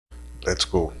let's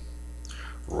go.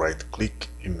 Right click,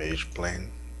 image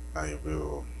plane. I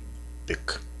will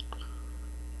pick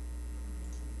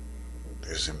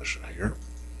this image here,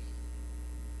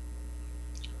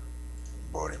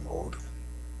 body mode,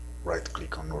 right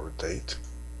click on rotate,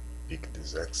 pick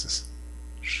this axis,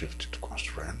 shift to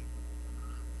constraint,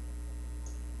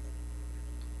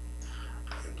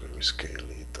 and we will scale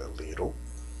it a little.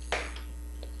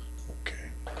 Okay,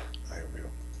 I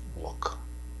will block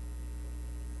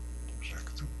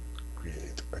object,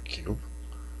 create a cube,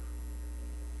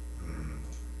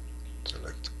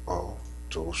 select all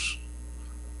tools,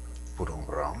 put on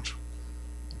ground.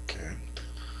 Okay,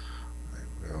 I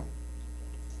will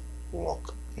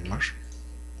lock image,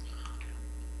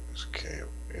 scale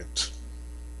it,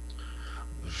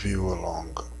 view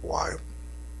along Y,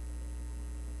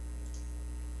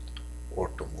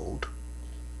 auto mode,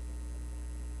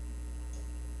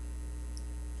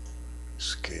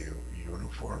 scale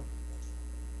uniform,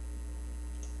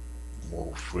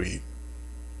 move free,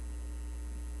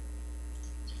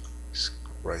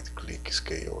 right click,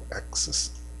 scale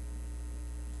axis,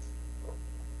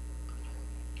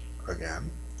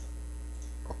 again,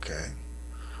 okay,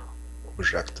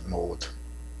 object mode,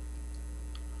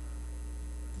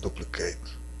 duplicate,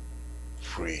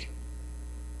 free,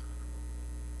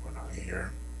 one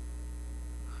here,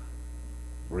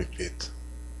 repeat,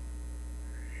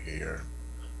 here,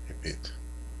 repeat,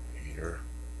 here,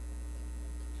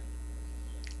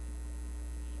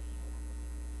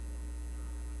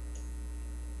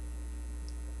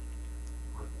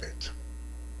 repeat,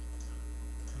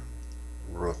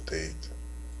 rotate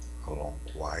along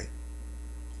Y,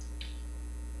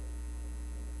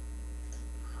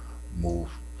 move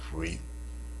free,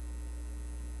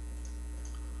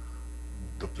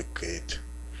 duplicate,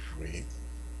 free,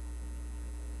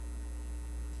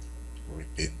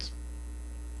 repeat,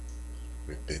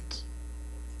 repeat,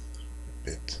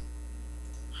 repeat,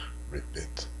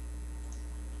 repeat,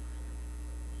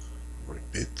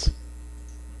 repeat,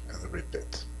 and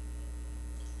repeat.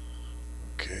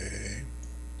 Okay,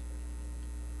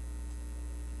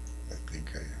 I think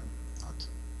I am not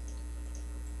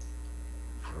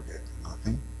forgetting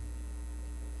nothing.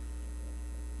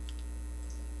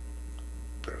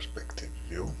 Perspective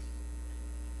view,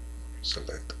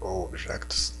 select all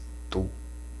objects to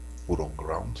put on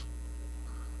ground.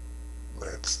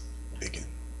 Let's begin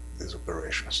these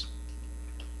operations.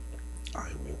 I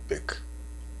will pick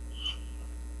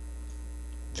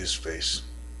this face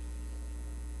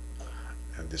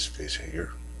and this face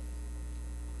here,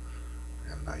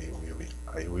 and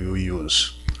I will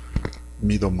use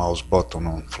middle mouse button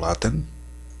on flatten,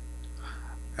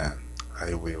 and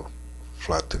I will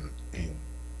flatten in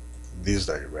this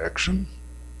direction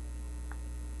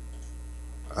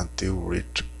until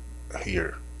reach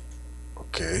here.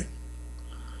 Okay,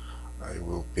 I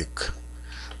will pick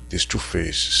these two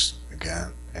faces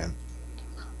again and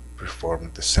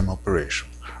perform the same operation.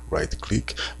 Right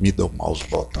click, middle mouse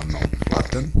button on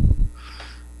flatten.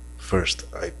 First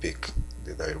I pick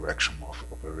the direction of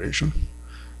operation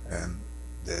and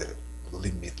the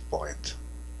limit point,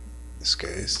 in this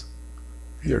case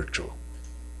here too.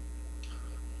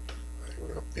 I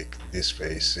will pick this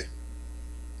face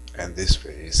and this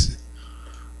face,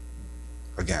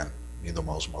 again middle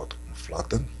mouse button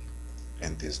flatten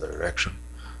in this direction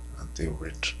until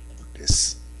reach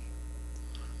this.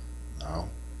 Now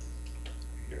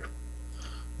here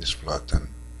this flatten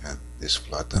and this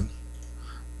flatten,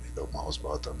 middle mouse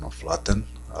button on flatten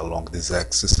along this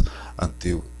axis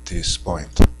until this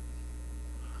point.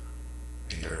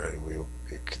 Here I will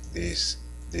pick this,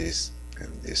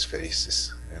 and these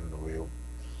faces and will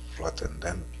flatten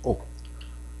them. Oh,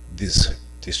 these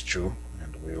two,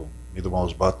 and will middle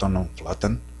mouse button on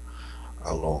flatten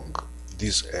along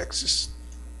this axis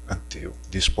until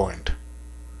this point.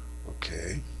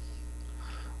 Okay,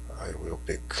 I will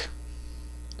pick,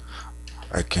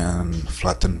 I can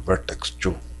flatten vertex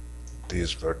too,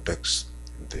 this vertex,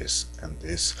 this and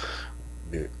this,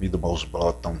 the middle mouse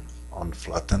button on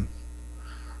flatten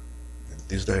in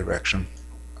this direction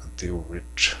until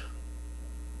reach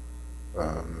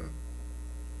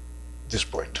this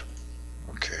point.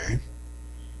 Okay,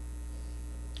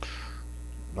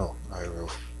 no, I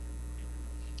will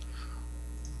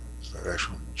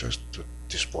direction just to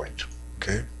this point.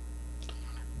 Okay,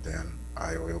 then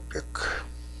I will pick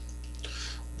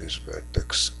this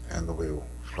vertex and will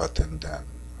flatten them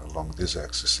along this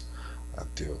axis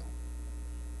until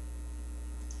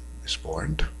this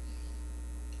point.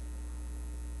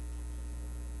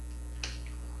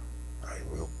 I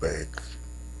will pick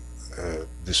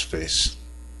this face.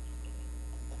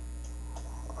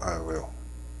 I will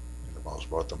mouse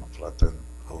button and flatten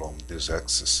along this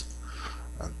axis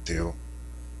until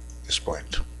this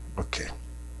point. Okay,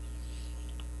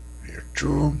 here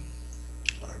too,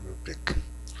 I will pick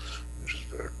this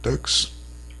vertex,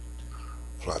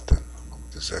 flatten along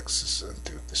this axis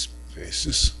until this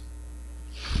faces,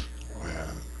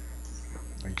 and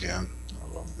again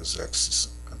along this axis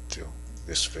until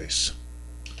this face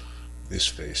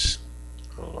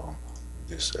along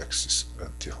this axis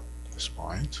until this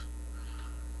point,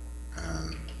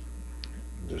 and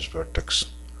this vertex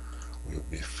will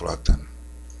be flattened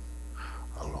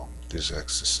along this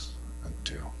axis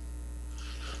until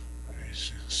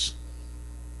faces.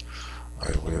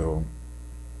 I will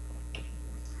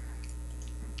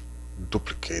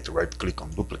duplicate, right click on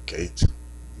duplicate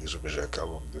this object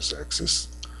along this axis,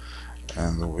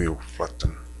 and we'll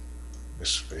flatten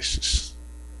this faces,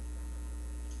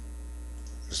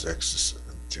 this axis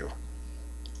until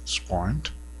this point,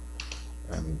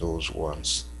 and those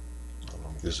ones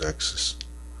along this axis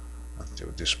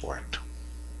until this point.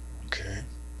 Okay,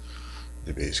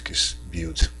 the basic is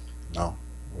built. Now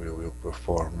we will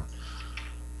perform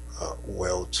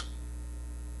weld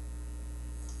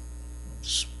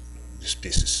these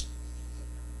pieces.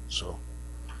 So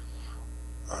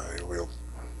I will,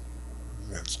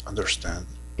 let's understand,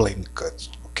 plane cut.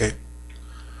 Okay,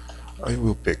 I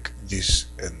will pick this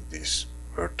and this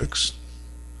vertex,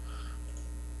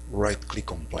 right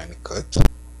click on plane cut,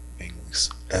 and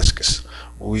asks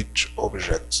which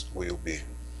objects will be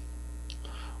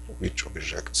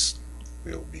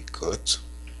cut.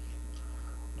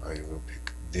 I will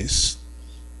pick this,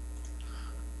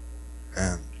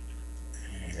 and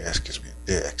he asks me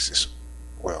the axis.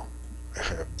 Well, I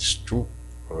have these two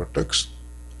vertex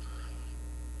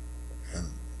and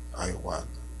I want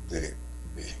they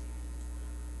be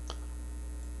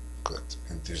cut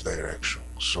in this direction,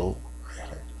 so I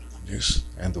have this,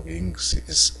 and the wings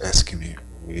is asking me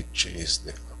which is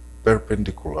the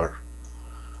perpendicular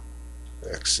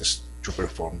axis to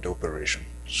perform the operation.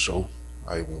 So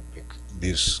I will pick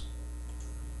this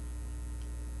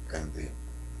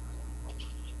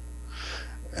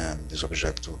and this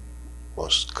object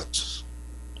was cut.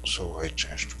 So I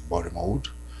change to body mode.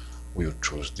 We'll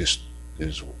choose this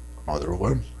another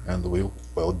one, and we'll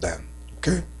weld them.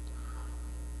 Okay.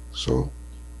 So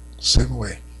same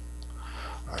way,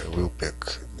 I will pick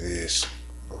this.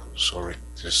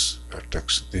 This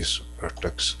vertex,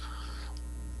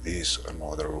 this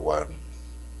another one,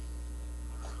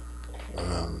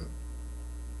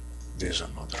 this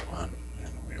another one,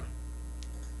 and we'll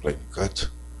plane cut.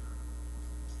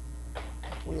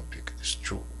 We'll pick these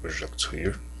two objects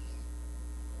here.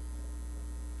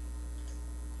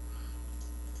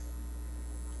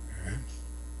 Okay.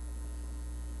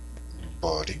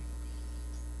 Body,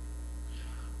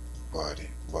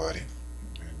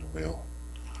 and we'll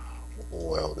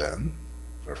weld them.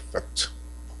 Perfect.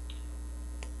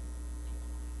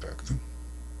 And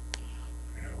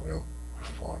we'll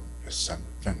perform the same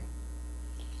thing.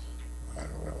 I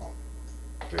will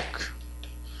pick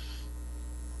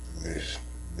this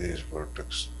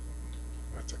vertex,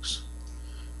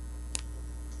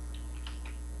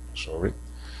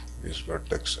 this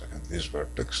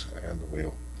vertex, and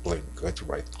we'll plane cut,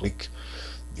 right click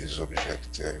this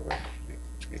object I want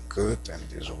to be cut, and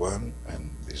this one, and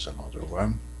this another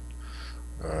one,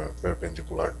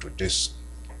 perpendicular to this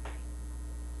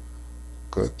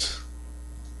cut.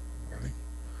 Really?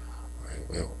 I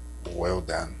will weld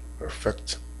them.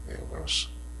 Perfect. It was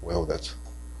welded.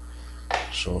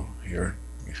 So here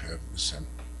we have the same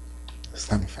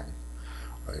thing.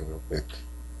 I will pick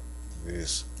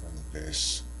this and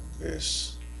this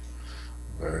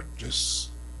vertices,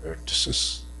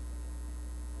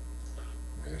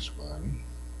 this one,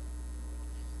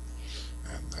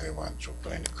 and I want to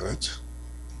plane cut,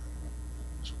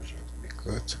 this object to be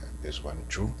cut, and this one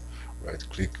too, right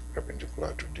click,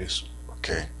 perpendicular to this.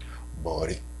 Okay,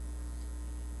 body,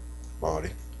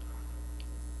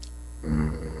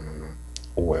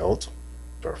 weld,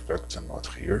 perfect, and not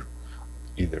here,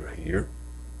 either here.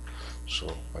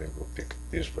 So I will pick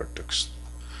this vertex,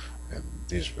 and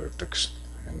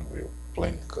we'll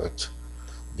plane cut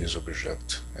this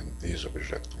object and this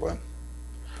object one,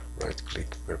 right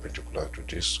click, perpendicular to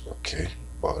this. Okay,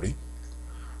 body,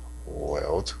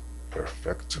 weld,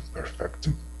 perfect.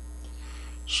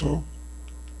 So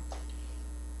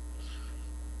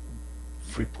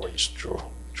 3 points to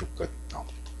cut now.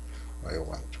 I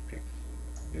want to pick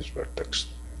this vertex,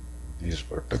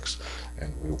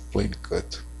 and we'll plane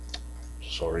cut,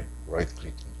 right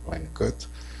click, plane cut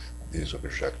this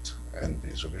object and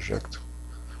this object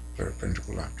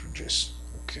perpendicular to this.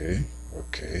 Okay,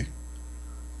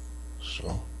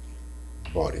 so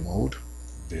body mode,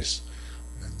 this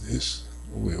and this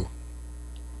will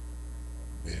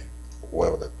be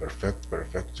welded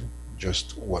perfect,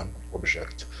 just one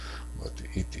object, but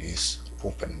it is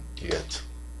open yet.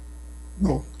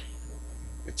 No,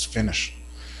 it's finished.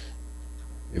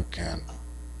 You can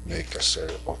make a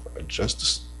series of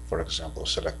adjusts. For example,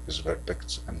 select this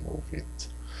vertex and move it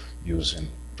using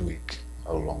tweak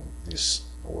along this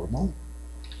normal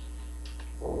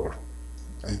or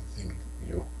anything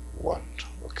you want.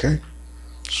 Okay,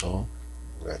 so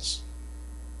let's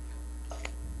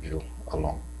view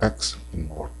along X in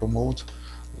ortho mode.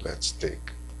 Let's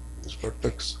take this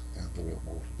vertex and we'll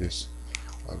move this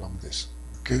along this.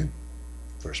 Okay,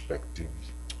 perspective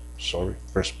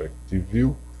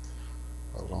view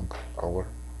along our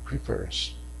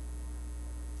reference.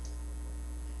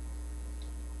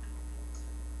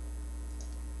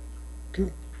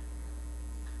 Good.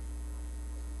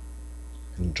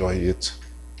 Enjoy it.